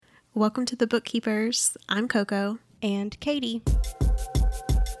Welcome to the Bookkeepers. I'm Coco. And Katie.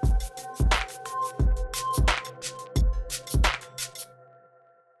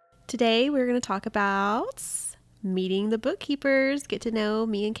 Today we're going to talk about meeting the bookkeepers. Get to know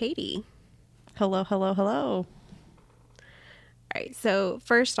me and Katie. Hello. All right, so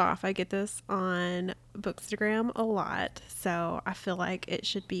first off, I get this on Bookstagram a lot, so I feel like it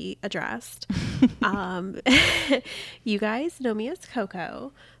should be addressed. You guys know me as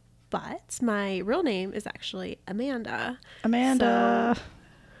Coco, but my real name is actually Amanda. So I'm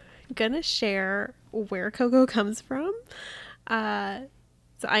gonna share where Coco comes from. So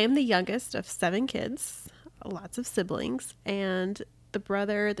I am the youngest of 7 kids, lots of siblings, and the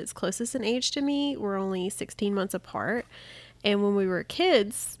brother that's closest in age to me, we're only 16 months apart. And when we were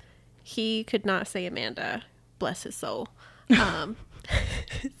kids, he could not say Amanda, bless his soul.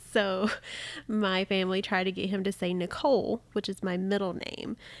 So my family tried to get him to say Nicole, which is my middle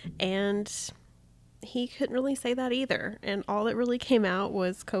name. And he couldn't really say that either. And all that really came out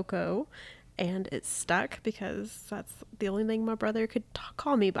was Coco. And it stuck because that's the only thing my brother could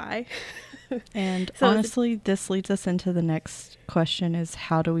call me by. And So honestly, this leads us into the next question is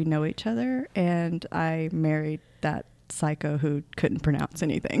how do we know each other? And I married that psycho who couldn't pronounce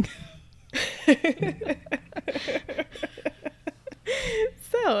anything.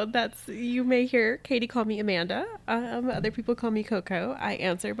 So that's, you may hear Katie call me Amanda. Other people call me Coco. I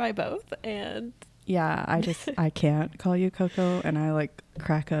answer by both. And Yeah, I can't call you Coco, and I like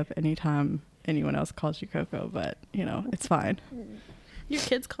crack up anytime anyone else calls you Coco, but you know, it's fine. your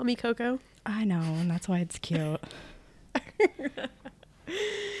kids call me Coco. I know, and that's why it's cute.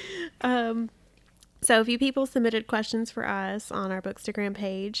 So a few people submitted questions for us on our Bookstagram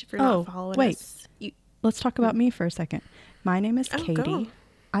page. If you're not following us, Let's talk about me for a second. My name is Oh, Katie. go.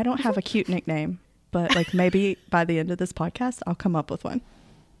 I don't have a cute nickname, but like maybe by the end of this podcast, I'll come up with one.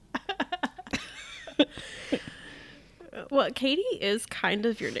 Well, Katie is kind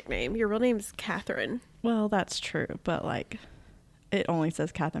of your nickname. Your real name is Catherine. Well, that's true, but like it only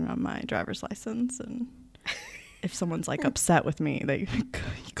says Catherine on my driver's license, and if someone's like upset with me, they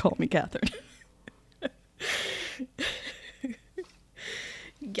call me Catherine.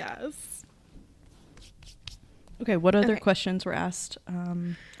 Yes. Okay, what other Okay. questions were asked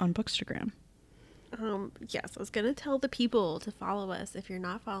on Bookstagram? Yes, I was going to tell the people to follow us if you're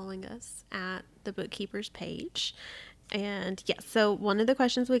not following us at the Bookkeepers page. And yes, so one of the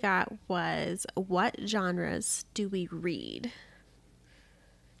questions we got was, what genres do we read?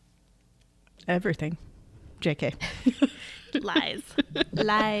 Everything. JK. Lies.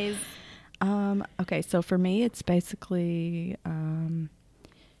 Lies. Okay, so for me, it's basically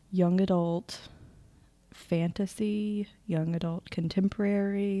young adult fantasy, young adult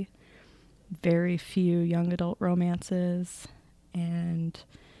contemporary, very few young adult romances, and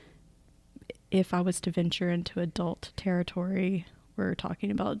if I was to venture into adult territory, we're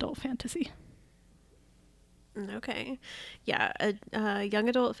talking about adult fantasy. Okay. Yeah, young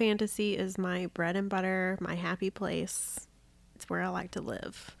adult fantasy is my bread and butter, my happy place. It's where I like to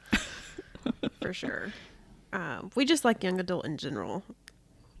live. For sure. We just like young adult in general.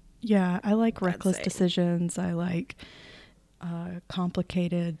 Yeah, I like I'd reckless say. decisions. I like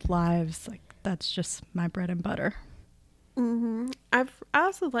complicated lives. Like that's just my bread and butter. I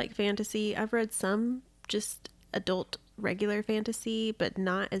also like fantasy. I've read some just adult regular fantasy, but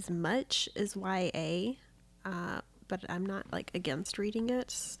not as much as YA. But I'm not like against reading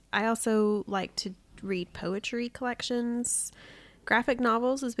it. I also like to read poetry collections. Graphic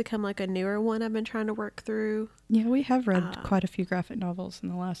novels has become like a newer one I've been trying to work through. Yeah, we have read quite a few graphic novels in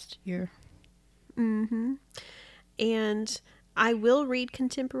the last year. And I will read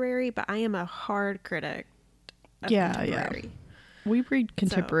contemporary, but I am a hard critic of contemporary. We read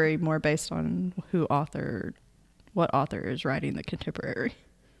contemporary more based on what author is writing the contemporary.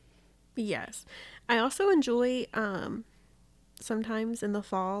 Yes. I also enjoy sometimes in the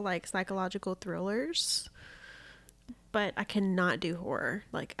fall like psychological thrillers, but I cannot do horror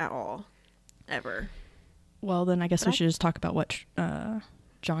like at all, ever. Well, then I guess we should just talk about what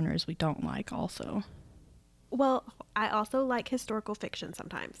genres we don't like also. Well, I also like historical fiction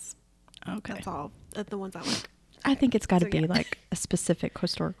sometimes. Okay. That's all the ones I like. I think it's got to So, be yeah. like a specific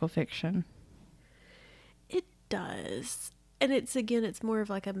historical fiction. It does. And it's more of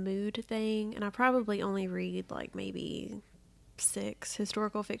like a mood thing. And I probably only read like maybe 6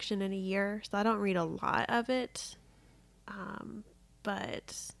 historical fiction in a year. So I don't read a lot of it.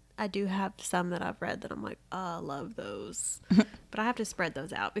 But I do have some that I've read that I'm like, oh, I love those. But I have to spread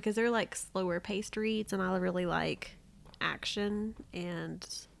those out because they're like slower paced reads. And I really like action and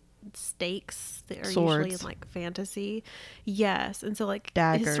stakes that are Swords. usually in like fantasy. Yes. And so like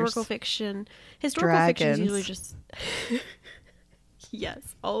Daggers. historical fiction is usually just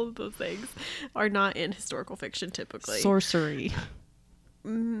yes, all of those things are not in historical fiction typically. Sorcery.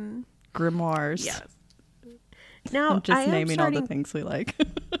 Grimoires. Yes. Now I'm just naming all the things we like.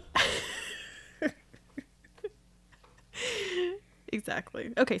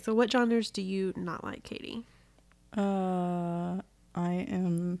 Exactly. Okay, so what genres do you not like, Katie? I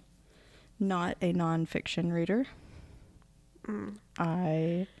am not a nonfiction reader.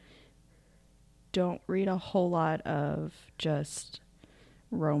 I don't read a whole lot of just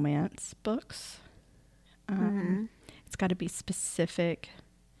romance books. It's got to be specific.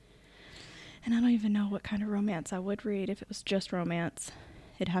 And I don't even know what kind of romance I would read if it was just romance.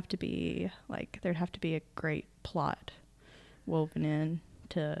 It'd have to be like, there'd have to be a great plot woven in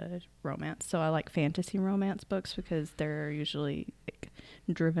to romance. So I like fantasy romance books because they're usually like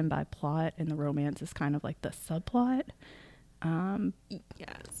driven by plot and the romance is kind of like the subplot.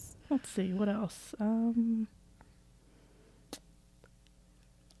 Yes. Let's see, what else? I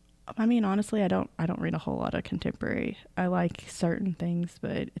mean, honestly, I don't read a whole lot of contemporary. I like certain things,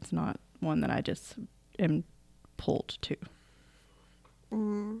 but it's not one that I just am pulled to.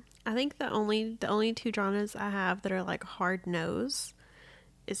 I think the only two genres I have that are like hard nose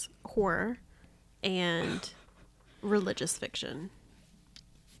is horror and religious fiction.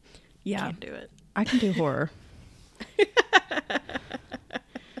 Yeah. Can't do it. I can do horror.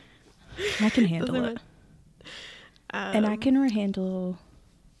 I can handle it. And I can handle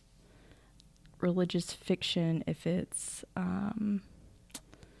religious fiction if it's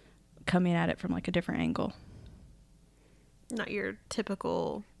coming at it from like a different angle. Not your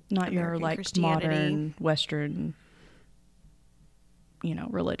typical not American your like modern Western,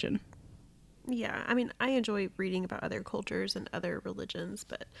 religion. Yeah, I mean, I enjoy reading about other cultures and other religions,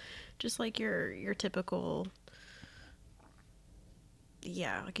 but just like your typical,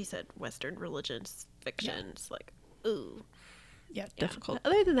 like you said, Western religious fiction, it's like, ooh. Yeah, difficult.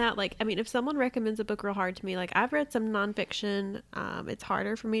 Other than that, like, I mean, if someone recommends a book real hard to me, like, I've read some nonfiction. It's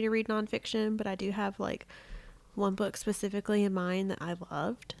harder for me to read nonfiction, but I do have, like, one book specifically in mind that I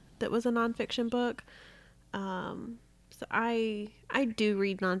loved that was a nonfiction book. So I do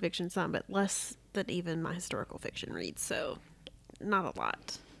read nonfiction some, but less than even my historical fiction reads, so not a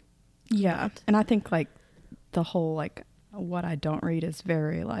lot. Yeah, and I think, like, the whole, like, what I don't read is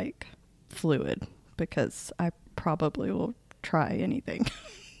very, like, fluid, because I probably will try anything.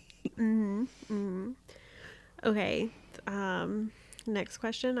 Okay. Next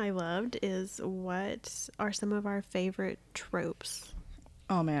question I loved is, what are some of our favorite tropes?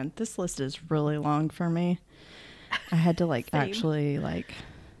 Oh man, this list is really long for me. I had to actually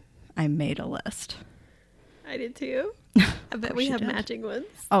I made a list. I did too. I bet we have matching ones.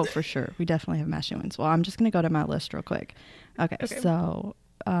 Oh, for sure. We definitely have matching ones. Well, I'm just going to go to my list real quick. Okay. So,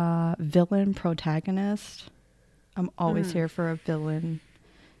 villain protagonist. I'm always here for a villain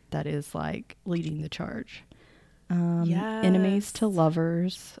that is like leading the charge. Yes. Enemies to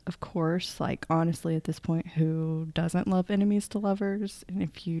lovers, of course. Like, honestly, at this point, who doesn't love enemies to lovers? And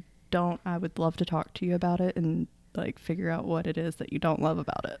if you don't, I would love to talk to you about it and like figure out what it is that you don't love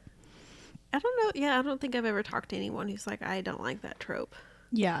about it. I don't know. Yeah, I don't think I've ever talked to anyone who's like, I don't like that trope.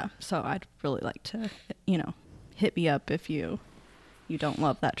 Yeah, so I'd really like to, hit me up if you don't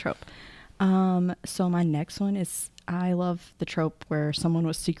love that trope. So my next one is, I love the trope where someone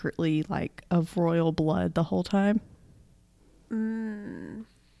was secretly like of royal blood the whole time.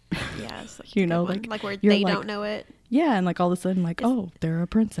 Yes. Like where they don't know it. Yeah, and like all of a sudden, like, oh, they're a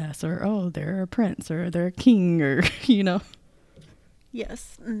princess, or oh, they're a prince, or they're a king, or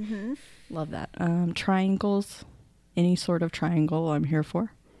Yes. Love that. Triangles, any sort of triangle, I'm here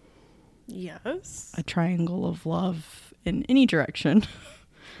for. Yes. A triangle of love in any direction.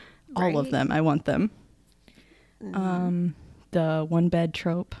 All of them. I want them. The one bed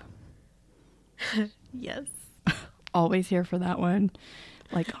trope. Yes. Always here for that one.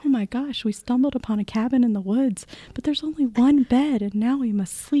 Like, oh my gosh, we stumbled upon a cabin in the woods, but there's only one bed and now we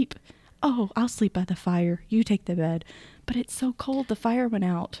must sleep. Oh, I'll sleep by the fire. You take the bed. But it's so cold, the fire went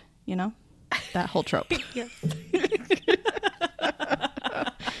out. That whole trope. Yes.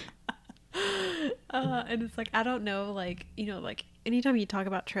 And it's like, I don't know, like, anytime you talk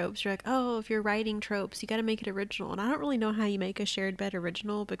about tropes, you're like, oh, if you're writing tropes, you got to make it original. And I don't really know how you make a shared bed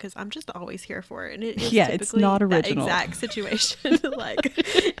original, because I'm just always here for it. And it is it's not original. That exact situation. Like,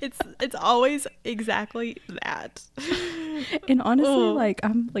 it's always exactly that. And honestly,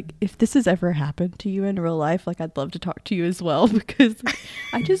 I'm like, if this has ever happened to you in real life, like, I'd love to talk to you as well, because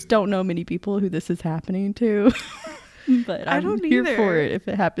I just don't know many people who this is happening to. But I'm here for it if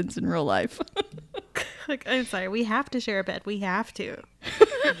it happens in real life. Like, I'm sorry, we have to share a bed. We have to.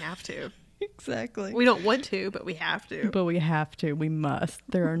 We have to. Exactly. We don't want to, but we have to. But we have to. We must.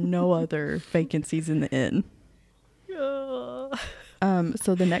 There are no other vacancies in the inn.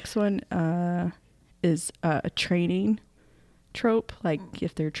 So the next one is a training trope. Like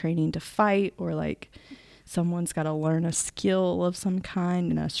if they're training to fight, or like someone's got to learn a skill of some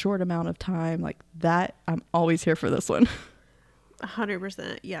kind in a short amount of time. Like that, I'm always here for this one.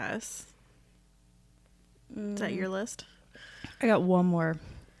 100%. Yes. Is that your list? I got one more,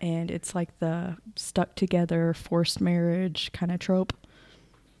 and it's like the stuck together forced marriage kind of trope.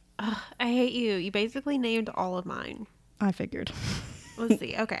 I hate you. You basically named all of mine. I figured. Let's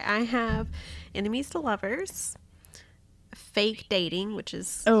see. Okay, I have enemies to lovers, fake dating, which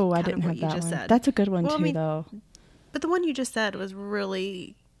is I didn't have that one. Said. That's a good one too, though. But the one you just said was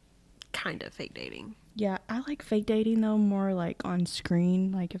really kind of fake dating. Yeah, I like fake dating though more like on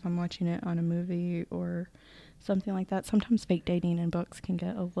screen, like if I'm watching it on a movie or something like that. Sometimes fake dating in books can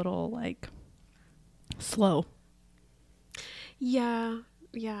get a little like slow. Yeah.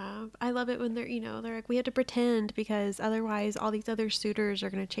 I love it when they're like, we have to pretend because otherwise all these other suitors are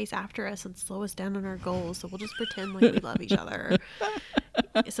going to chase after us and slow us down on our goals. So we'll just pretend like we love each other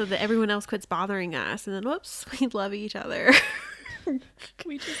so that everyone else quits bothering us. And then, whoops, we love each other.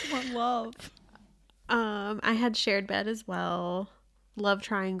 We just want love. I had shared bed as well. Love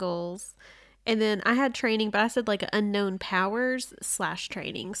triangles. And then I had training, but I said like unknown powers /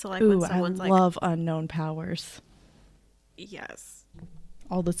 training. So like when someone's I love unknown powers. Yes.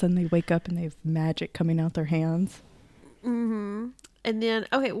 All of a sudden they wake up and they have magic coming out their hands. Mm-hmm. And then,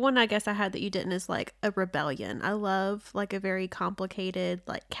 okay, one I guess I had that you didn't is like a rebellion. I love like a very complicated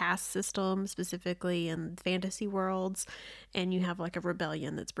like caste system, specifically in fantasy worlds. And you have like a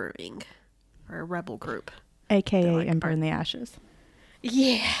rebellion that's brewing, or a rebel group. AKA like Ember in the Ashes.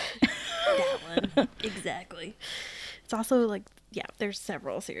 Yeah. That one. Exactly. It's also like, yeah, there's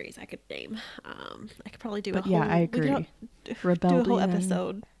several series I could name. I could probably do I agree. Rebellion. Do a whole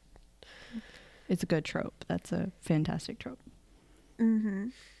episode. It's a good trope. That's a fantastic trope. Mm-hmm.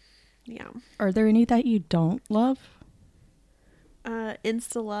 Yeah. Are there any that you don't love?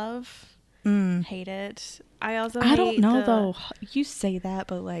 Insta love. Hate it. I don't know though. You say that,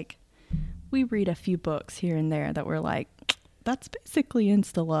 but like we read a few books here and there that we're like, that's basically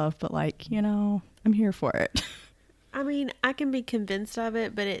insta love, but like, I'm here for it. I mean, I can be convinced of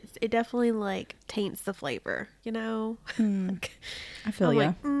it, but it definitely like taints the flavor, Like, I feel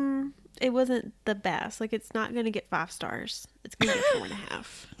ya. Like, it wasn't the best. Like, it's not going to get 5 stars. It's going to get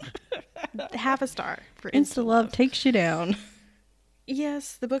 4.5. Half a star for Insta love takes you down.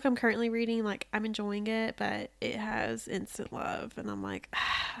 Yes, the book I'm currently reading, like, I'm enjoying it, but it has instant love, and I'm like,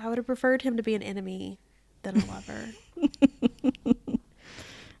 I would have preferred him to be an enemy than a lover.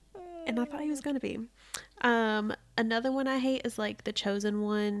 And I thought he was going to be. Another one I hate is like the chosen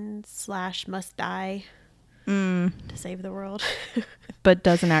one / must die to save the world. But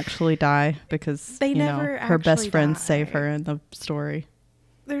doesn't actually die because they never her best friends save her in the story.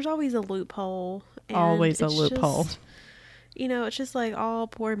 There's always a loophole. Always a loophole. It's just like, oh,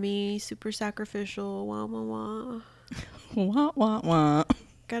 poor me, super sacrificial, wah, wah, wah. Wah, wah, wah.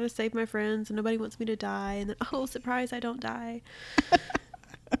 Gotta save my friends and nobody wants me to die. And then, oh, surprise, I don't die.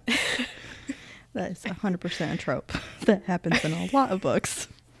 That is 100% a trope that happens in a lot of books.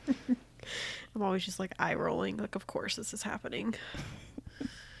 I'm always just like eye rolling. Like, of course this is happening.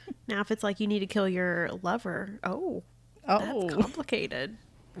 Now, if it's like you need to kill your lover, that's complicated.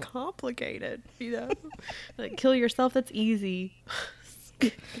 Like, kill yourself, that's easy.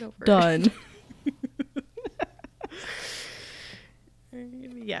 Get over Done.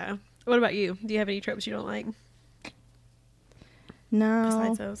 Yeah. What about you? Do you have any tropes you don't like? No.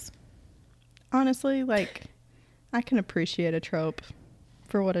 Besides those. Honestly, like, I can appreciate a trope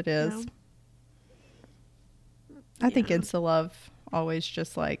for what it is. No. I think insta love always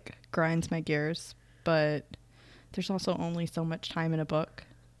just like grinds my gears, but there's also only so much time in a book,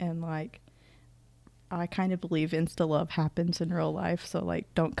 and like I kind of believe insta love happens in real life, so like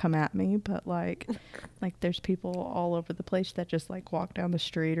don't come at me, but like there's people all over the place that just like walk down the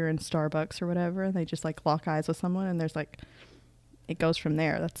street or in Starbucks or whatever, and they just like lock eyes with someone, and there's like it goes from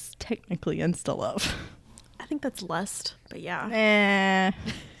there. That's technically insta love. I think that's lust, but yeah.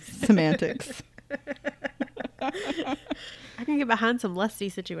 Semantics. I can get behind some lusty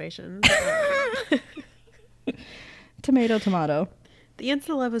situations. Tomato. The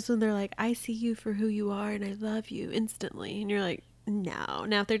insta love is when they're like, I see you for who you are and I love you instantly. And you're like, no.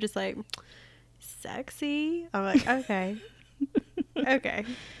 Now if they're just like, sexy, I'm like, okay. Okay.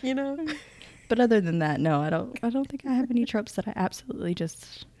 But other than that, no, I don't think I have any tropes that I absolutely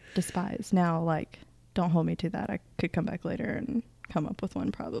just despise. Now, like, don't hold me to that. I could come back later and come up with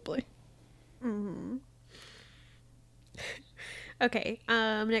one probably. Mm-hmm. Okay,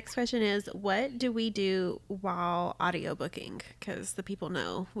 next question is, what do we do while audiobooking? Because the people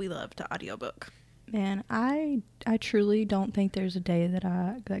know we love to audiobook. Man, I truly don't think there's a day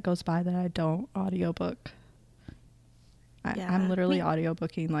that goes by that I don't audiobook. I'm literally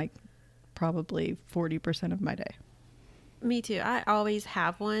audiobooking like probably 40% of my day. Me too. I always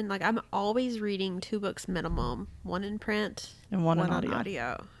have one. Like, I'm always reading 2 books minimum, one in print and one on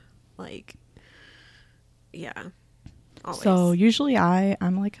audio. Like, yeah. Always. So usually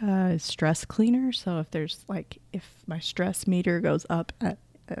I'm like a stress cleaner. So if my stress meter goes up at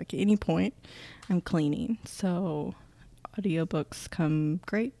like any point, I'm cleaning. So audiobooks come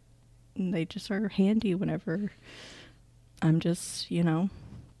great. And they just are handy whenever I'm just,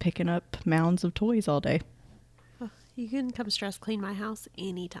 picking up mounds of toys all day. You can come stress clean my house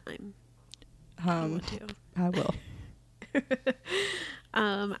anytime. I will.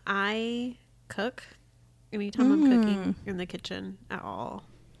 I cook. Anytime I'm cooking in the kitchen at all,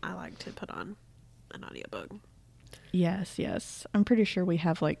 I like to put on an audiobook. Yes. I'm pretty sure we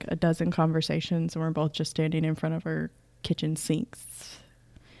have like a dozen conversations and we're both just standing in front of our kitchen sinks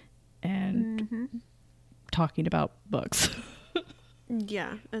and talking about books.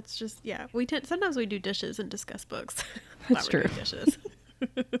 Yeah, it's just, sometimes we do dishes and discuss books. That's true. Dishes.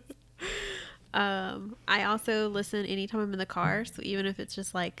 I also listen anytime I'm in the car. So even if it's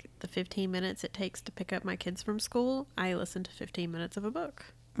just like the 15 minutes it takes to pick up my kids from school, I listen to 15 minutes of a book.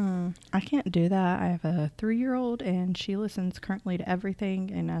 I can't do that. I have a 3-year-old and she listens currently to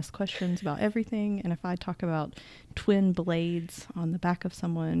everything and asks questions about everything. And if I talk about twin blades on the back of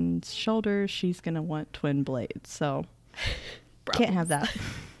someone's shoulders, she's going to want twin blades. So can't have that.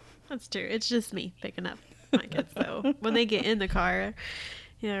 That's true. It's just me picking up my kids. So when they get in the car,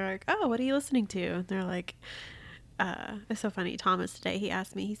 they're like, oh, what are you listening to? And they're like, it's so funny. Thomas today, he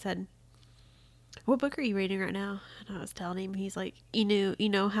asked me, he said, what book are you reading right now? And I was telling him, he's like, you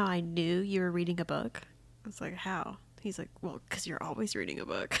know how I knew you were reading a book? I was like, how? He's like, well, because you're always reading a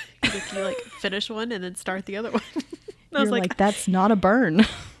book. He's like, you like finish one and then start the other one. And I was like, that's not a burn.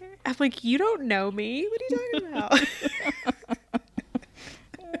 I'm like, you don't know me. What are you talking about?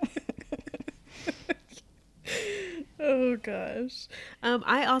 Oh gosh.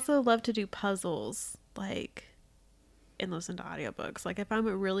 I also love to do puzzles, like, and listen to audiobooks. Like, if I'm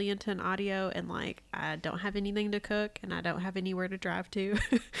really into an audio and like I don't have anything to cook and I don't have anywhere to drive to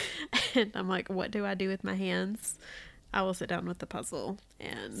and I'm like, what do I do with my hands? I will sit down with the puzzle.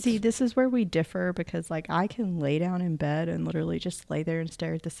 And see, this is where we differ, because like I can lay down in bed and literally just lay there and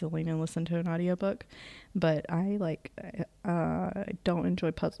stare at the ceiling and listen to an audiobook, but I don't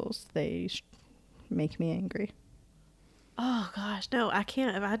enjoy puzzles. They make me angry. Oh gosh, no, I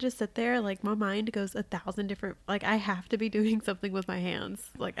can't. If I just sit there, like, my mind goes 1,000 different, like, I have to be doing something with my hands.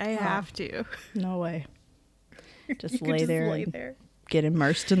 Like, I have to. No way. Just lay there and get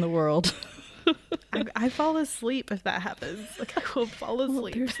immersed in the world. I fall asleep if that happens. Like, I will fall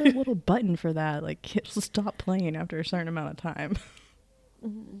asleep. There's a little button for that. Like, it'll stop playing after a certain amount of time.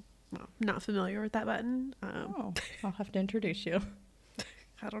 Well, not familiar with that button. I'll have to introduce you.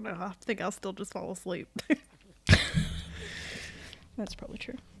 I don't know. I think I'll still just fall asleep. That's probably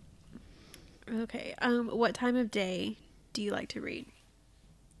true. Okay. What time of day do you like to read?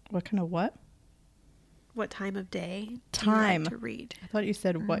 What kind of what? What time of day do you like to read? I thought you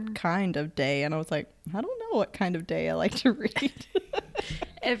said what kind of day, and I was like, I don't know what kind of day I like to read.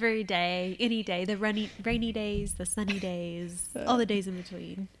 Every day, any day, the rainy days, the sunny days, all the days in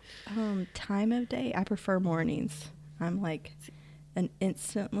between. Time of day, I prefer mornings. I'm like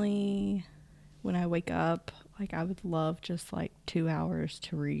instantly, when I wake up, like, I would love just like 2 hours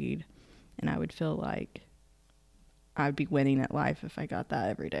to read, and I would feel like I'd be winning at life if I got that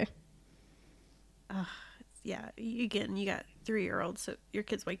every day. Yeah, you got 3-year-olds, so your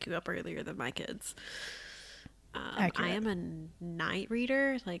kids wake you up earlier than my kids. I am a night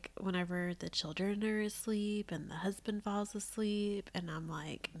reader, like whenever the children are asleep and the husband falls asleep, and I'm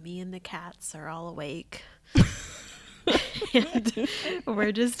like, me and the cats are all awake. And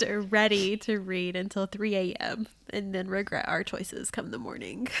we're just ready to read until 3 a.m. and then regret our choices come the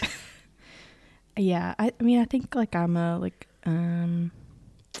morning. Yeah, I mean, I think like I'm I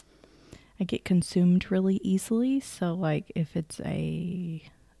get consumed really easily. So like if it's a,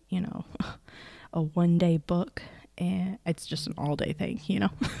 a 1-day book, and it's just an all day thing,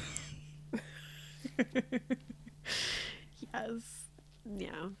 Yes.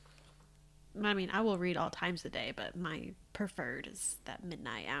 Yeah. I mean, I will read all times of the day, but my preferred is that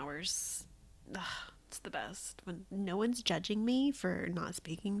midnight hours. it's the best when no one's judging me for not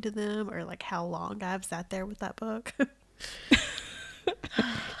speaking to them or like how long I've sat there with that book.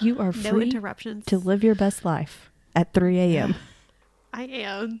 You are free, no interruptions, to live your best life at 3 a.m. I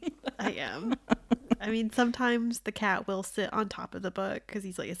am. I mean, sometimes the cat will sit on top of the book because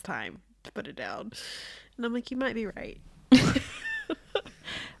he's like, it's time to put it down. And I'm like, you might be right.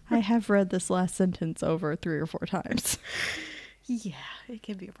 I have read this last sentence over 3 or 4 times. Yeah, it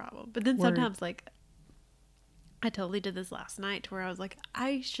can be a problem. But then sometimes, like, I totally did this last night to where I was like,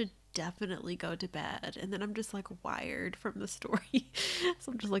 I should definitely go to bed. And then I'm just like wired from the story.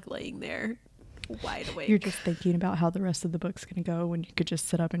 So I'm just like laying there wide awake. You're just thinking about how the rest of the book's gonna go when you could just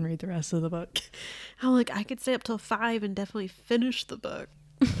sit up and read the rest of the book. I'm like, I could stay up till 5 and definitely finish the book.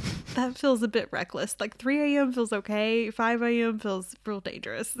 That feels a bit reckless. Like 3 a.m. feels okay. 5 a.m. feels real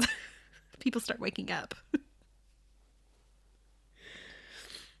dangerous. People start waking up.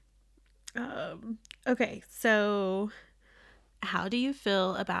 Okay, so how do you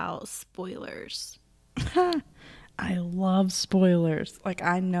feel about spoilers? I love spoilers. Like,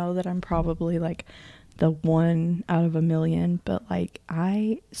 I know that I'm probably like the 1 out of a million, but like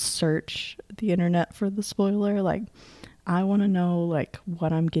I search the internet for the spoiler. Like, I want to know like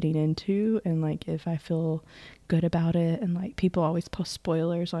what I'm getting into and like if I feel good about it. And like people always post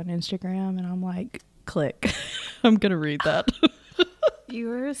spoilers on Instagram and I'm like, click. I'm gonna read that.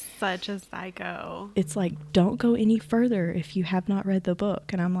 You're such a psycho. It's like, don't go any further if you have not read the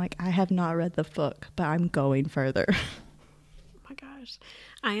book. And I'm like, I have not read the book, but I'm going further. Oh my gosh.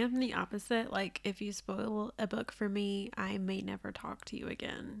 I am the opposite. Like, if you spoil a book for me, I may never talk to you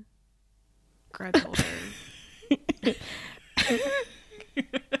again. Grudge holder.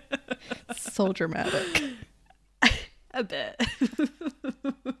 So dramatic. A bit.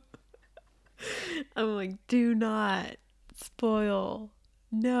 I'm like, do not spoil.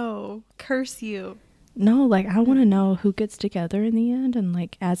 No, curse you. No, like I want to know who gets together in the end, and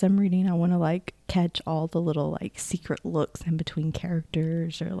like as I'm reading I want to like catch all the little like secret looks in between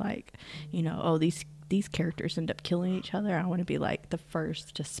characters, or like, you know, oh, these characters end up killing each other. I want to be like the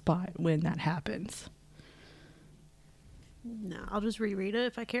first to spot when that happens. No, I'll just reread it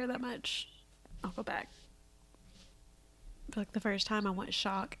if I care that much. I'll go back. But like the first time I want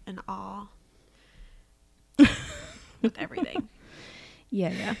shock and awe with everything.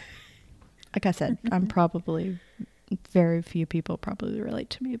 Yeah. Like I said, I'm probably, very few people probably relate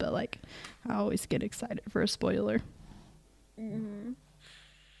to me, but like I always get excited for a spoiler. Mm-hmm.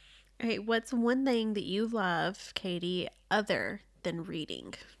 Okay, what's one thing that you love, Katie, other than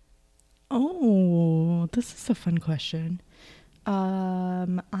reading? Oh, this is a fun question. I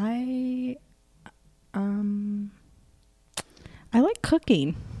like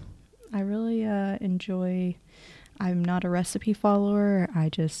cooking. I really enjoy. I'm not a recipe follower.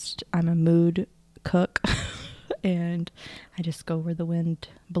 I'm a mood cook. And I just go where the wind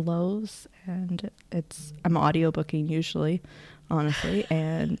blows, and I'm audiobooking usually, honestly,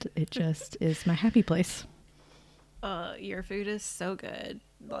 and it just is my happy place. Your food is so good.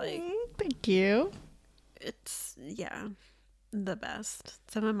 Like, thank you. It's, yeah, the best.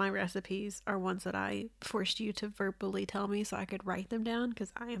 Some of my recipes are ones that I forced you to verbally tell me so I could write them down,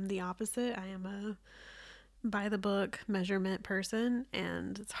 because I am the opposite. I am a by the book measurement person,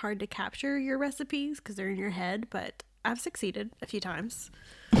 and it's hard to capture your recipes because they're in your head, but I've succeeded a few times.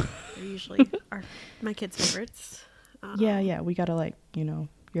 They're usually my kids' favorites. Yeah, we gotta, like, you know,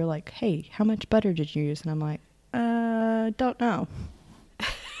 you're like, hey, how much butter did you use? And I'm like, don't know.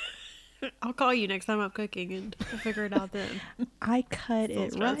 I'll call you next time I'm cooking and we'll figure it out then. I cut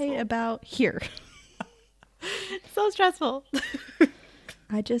it right about here. So stressful.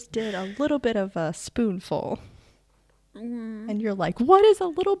 I just did a little bit of a spoonful. And you're like, what does a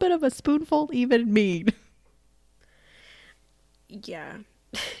little bit of a spoonful even mean? Yeah.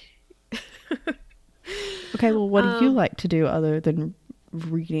 Okay, well, what do you like to do other than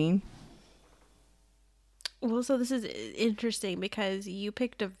reading? Well, so this is interesting because you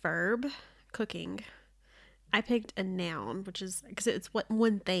picked a verb, cooking. I picked a noun, which is, because it's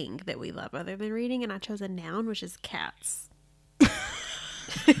one thing that we love other than reading, and I chose a noun, which is cats.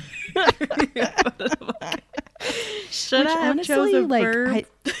 Should I have chosen a verb?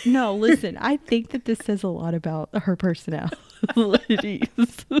 No, listen, I think that this says a lot about her personalities.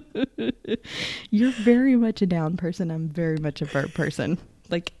 You're very much a noun person. I'm very much a verb person.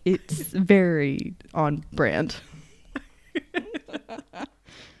 Like, it's very on brand.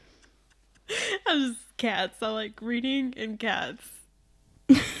 I'm just cats. I like reading and cats.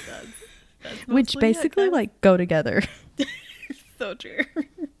 That's which basically like go together. So true.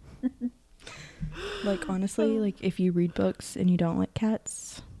 Like, honestly, like if you read books and you don't like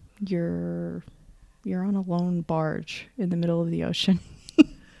cats, you're on a lone barge in the middle of the ocean.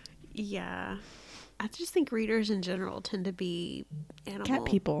 Yeah. I just think readers in general tend to be animal cat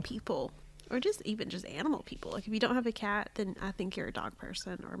people. Or just animal people. Like if you don't have a cat, then I think you're a dog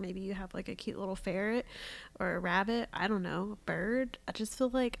person. Or maybe you have like a cute little ferret or a rabbit. I don't know. A bird. I just feel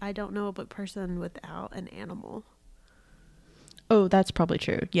like I don't know a book person without an animal. Oh, that's probably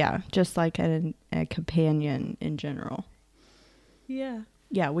true. Yeah. Just like a companion in general. Yeah.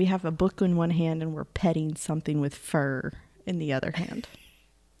 Yeah. We have a book in one hand and we're petting something with fur in the other hand.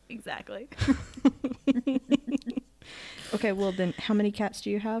 Exactly. Okay. Well, then how many cats do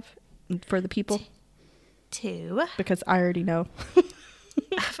you have? For the people? 2. Because I already know.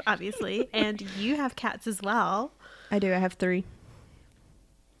 Obviously. And you have cats as well. I do. I have 3.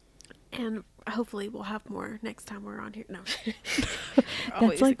 And hopefully we'll have more next time we're on here. No.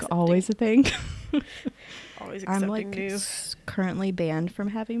 That's like always a thing. Always I'm accepting like new. Currently banned from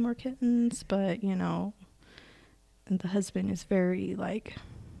having more kittens, but and the husband is very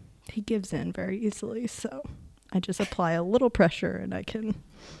he gives in very easily. So I just apply a little pressure and I can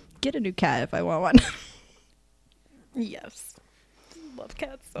get a new cat if I want one. Yes. Love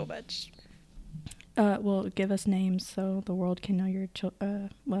cats so much. Well, give us names so the world can know your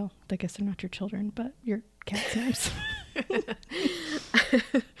well, I guess they're not your children, but your cat's names.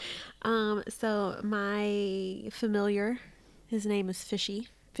 So my familiar, his name is Fishy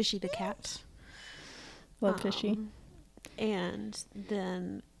the cat. Love Fishy. And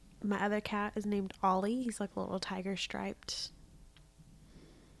then my other cat is named Ollie. He's like a little tiger striped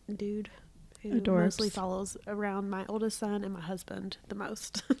dude who mostly follows around my oldest son and my husband the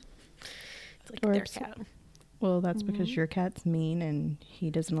most. It's like their cat. Well, that's because your cat's mean and he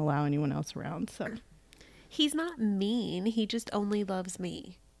doesn't allow anyone else around, so. He's not mean. He just only loves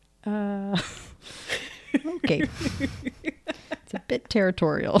me. Okay. It's a bit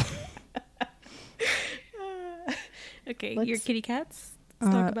territorial. Okay, your kitty cats?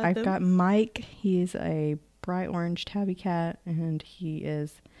 Let's talk about I've them. got Mike. He's a bright orange tabby cat, and he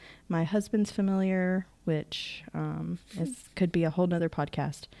is my husband's familiar, which could be a whole nother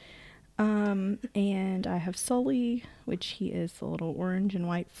podcast. And I have Sully, which he is a little orange and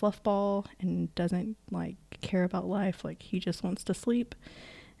white fluff ball and doesn't care about life. He just wants to sleep.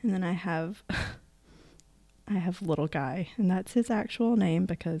 And then I have Little Guy, and that's his actual name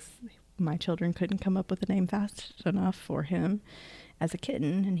because my children couldn't come up with a name fast enough for him as a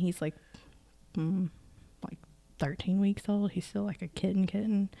kitten. And he's 13 weeks old. He's still like a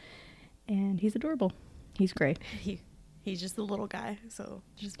kitten. And he's adorable. He's great. He's just a little guy, so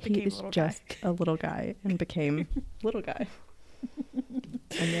just became a little guy and became little guy.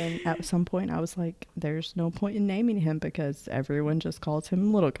 And then at some point I was like, there's no point in naming him because everyone just calls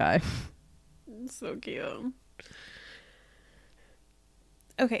him Little Guy. So cute.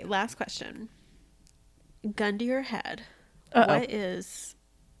 Okay, last question. Gun to your head. What is...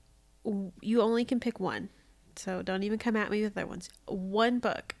 You only can pick one, so don't even come at me with other ones. One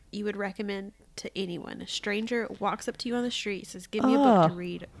book you would recommend to anyone. A stranger walks up to you on the street, says, give me a book to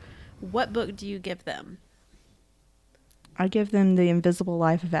read. What book do you give them? I give them The Invisible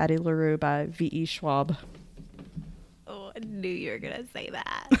Life of Addie LaRue by V.E. Schwab. Oh, I knew you were going to say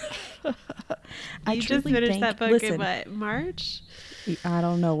that. I you just finished that book in what, March? I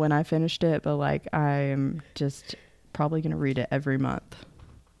don't know when I finished it, but I am just probably going to read it every month.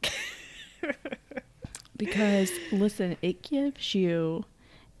 Because, listen, it gives you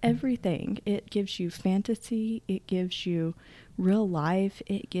everything. It gives you fantasy. It gives you real life.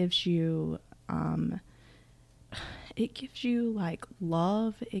 It gives you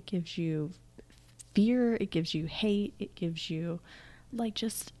love. It gives you fear. It gives you hate. It gives you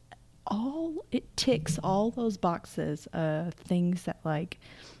it ticks all those boxes of things that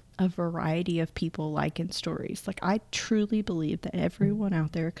a variety of people like in stories. I truly believe that everyone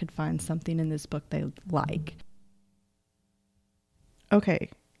out there could find something in this book they like. Okay,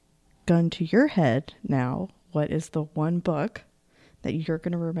 gun to your head now. What is the one book that you're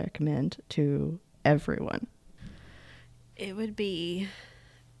going to recommend to everyone? It would be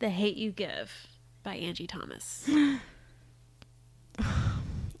The Hate U Give by Angie Thomas.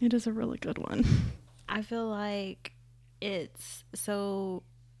 It is a really good one. I feel like it's so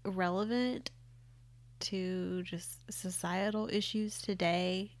relevant to just societal issues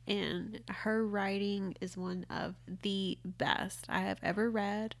today, and her writing is one of the best I have ever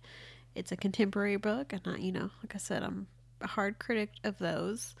read. It's a contemporary book, and like I said, I'm a hard critic of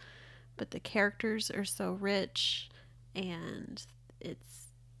those, but the characters are so rich, and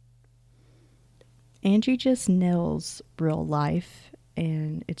Angie just nails real life,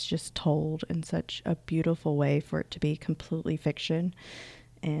 and it's just told in such a beautiful way for it to be completely fiction.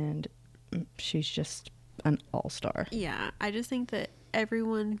 and she's just an all-star. Yeah, I just think that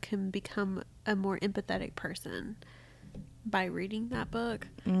everyone can become a more empathetic person by reading that book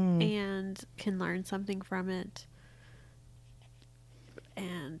and can learn something from it.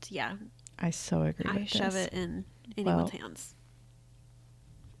 And yeah, I so agree with I shove it in anyone's hands.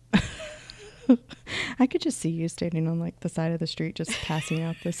 I could just see you standing on like the side of the street just passing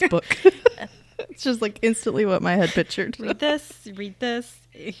out this book. It's just like instantly what my head pictured. Read this.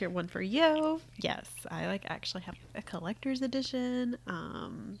 Here, one for you. Yes, I like actually have a collector's edition.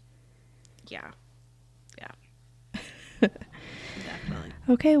 Yeah. Definitely.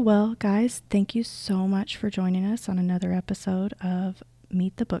 Okay, well, guys, thank you so much for joining us on another episode of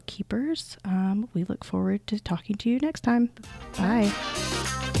Meet the Bookkeepers. We look forward to talking to you next time. Bye.